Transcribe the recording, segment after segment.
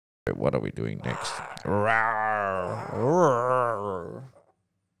what are we doing next? Are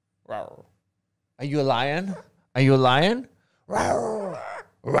you a lion? Are you a lion?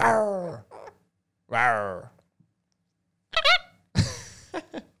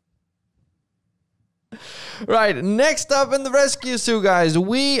 Right, next up in the rescue zoo, guys,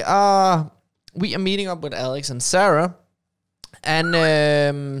 we are meeting up with Alex and Sarah,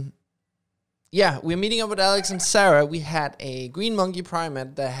 and yeah, we're meeting up with Alex and Sarah. We had a green monkey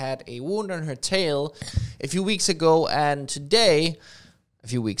primate that had a wound on her tail a few weeks ago, and today, a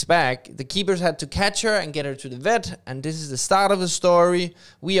few weeks back, the keepers had to catch her and get her to the vet, and this is the start of the story.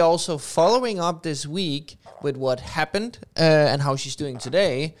 We are also following up this week with what happened and how she's doing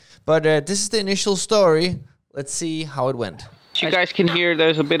today, but this is the initial story. Let's see how it went. As you guys can hear,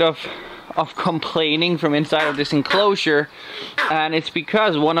 there's a bit of complaining from inside of this enclosure, and it's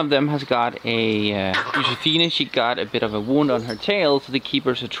because one of them has got a Josephine. She got a bit of a wound on her tail, so the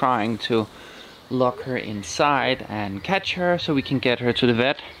keepers are trying to lock her inside and catch her so we can get her to the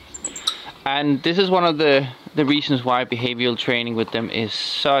vet. And this is one of the reasons why behavioral training with them is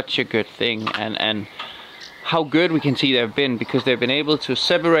such a good thing, and how good we can see they've been, because they've been able to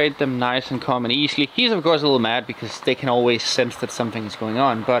separate them nice and calm and easily. He's of course a little mad because they can always sense that something is going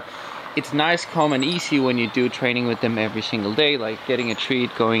on, but it's nice, calm and easy when you do training with them every single day, like getting a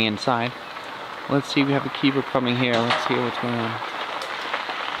treat, going inside. Let's see, we have a keeper coming here. Let's see what's going on.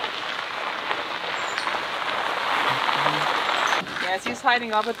 Yes, he's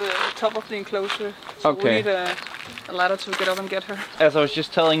hiding up at the top of the enclosure. So we need a ladder to get up and get her. As I was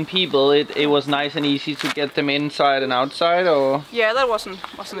just telling people, it was nice and easy to get them inside and outside, or? Yeah, that wasn't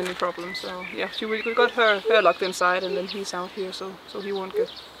any problem. So yeah, we got her locked inside, and then he's out here, so he won't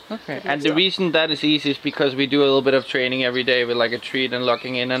get. Okay, and the reason that is easy is because we do a little bit of training every day with like a treat and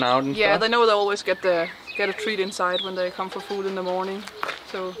locking in and out and yeah, stuff? they know they always get a treat inside when they come for food in the morning.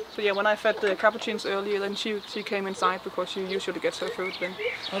 So yeah, when I fed the capuchins earlier, then she came inside because she usually gets her food then.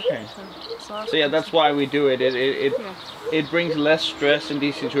 Okay. So yeah, that's why we do it. It brings less stress in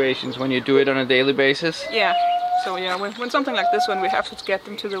these situations when you do it on a daily basis. Yeah. So yeah, when something like this, when we have to get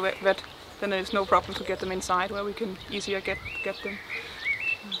them to the vet, then there's no problem to get them inside, where we can easier get them.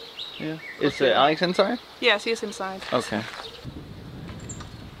 Yeah. Is Alex inside? Yes, he's inside. Okay.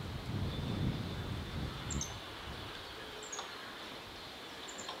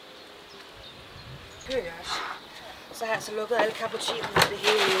 Høres. Så har jeg altså lukket alle cappuccinoerne det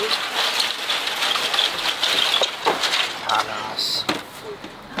hele ude. Carlos.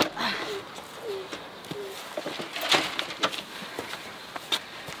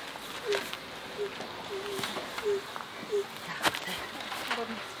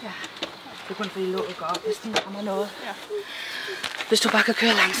 Det er kun fordi låget går op, hvis den rammer noget. Ja. Hvis du bare kan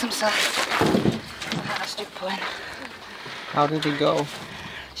køre langsomt, så har jeg styr på hende. How did it go?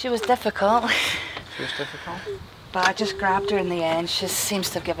 She was difficult. She was difficult? But I just grabbed her in the end. She seems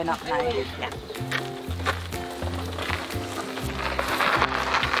to have given up now. Yeah.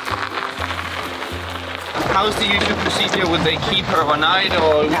 How's the usual procedure? Would they keep her overnight,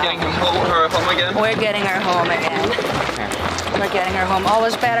 or are we getting her home again? We're getting her home again. Okay. We're getting her home.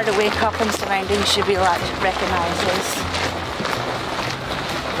 Always better to wake up when surroundings should be recognizes.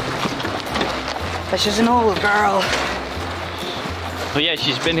 But she's an old girl. Oh yeah,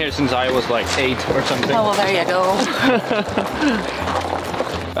 she's been here since I was like 8 or something. Oh well, there you go.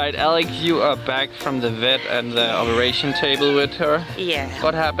 Right, Alex, you are back from the vet and the operation table with her. Yeah.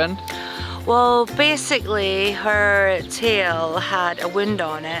 What happened? Well, basically her tail had a wound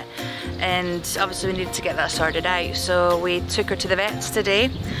on it, and obviously we needed to get that sorted out, so we took her to the vets today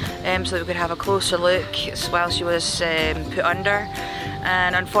so that we could have a closer look while she was put under.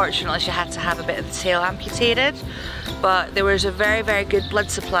 And unfortunately she had to have a bit of the tail amputated, but there was a very, very good blood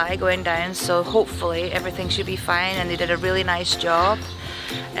supply going down, so hopefully everything should be fine, and they did a really nice job.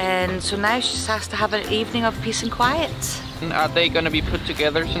 And so now she just has to have an evening of peace and quiet. Are they going to be put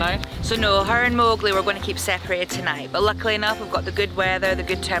together tonight? So no, her and Mowgli we're going to keep separated tonight, but luckily enough we've got the good weather, the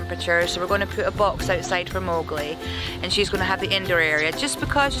good temperatures, so we're going to put a box outside for Mowgli, and she's going to have the indoor area, just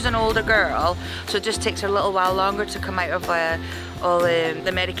because she's an older girl, so it just takes her a little while longer to come out of all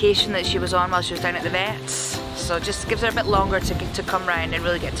the medication that she was on while she was down at the vets. So it just gives her a bit longer to come round and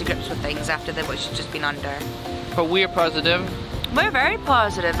really get to grips with things after what she's just been under. But we're positive? We're very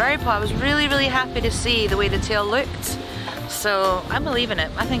positive, very positive. I was really, really happy to see the way the tail looked. So I'm believing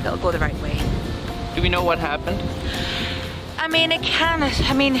it. I think it'll go the right way. Do we know what happened? I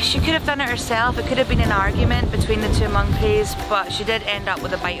mean, she could have done it herself. It could have been an argument between the two monkeys, but she did end up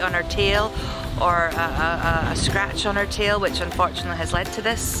with a bite on her tail, or a scratch on her tail, which unfortunately has led to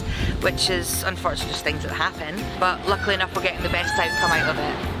this, which is unfortunately just things that happen. But luckily enough, we're getting the best outcome out of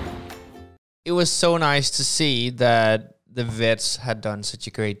it. it was so nice to see that the vets had done such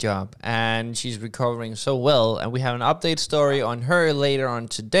a great job, and she's recovering so well. And we have an update story on her later on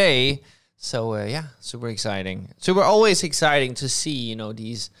today. So yeah, super exciting. Super always exciting to see, you know,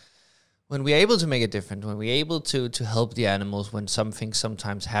 these, when we're able to make a difference, when we're able to help the animals when something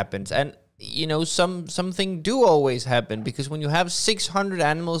sometimes happens. And you know, something do always happen, because when you have 600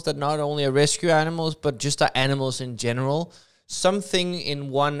 animals that not only are rescue animals but just are animals in general, something in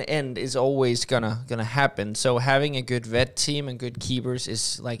one end is always gonna happen. So having a good vet team and good keepers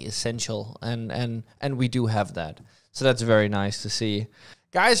is like essential, and we do have that. So that's very nice to see.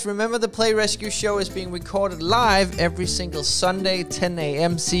 Guys, remember the Play Rescue show is being recorded live every single Sunday, 10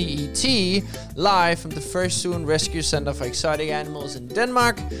 a.m. CET, live from the First Zoo Rescue Center for Exotic Animals in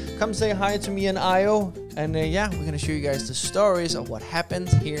Denmark. Come say hi to me and Io, and yeah, we're gonna show you guys the stories of what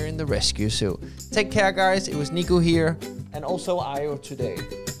happens here in the rescue zoo. Take care, guys. It was Niko here, and also Io today.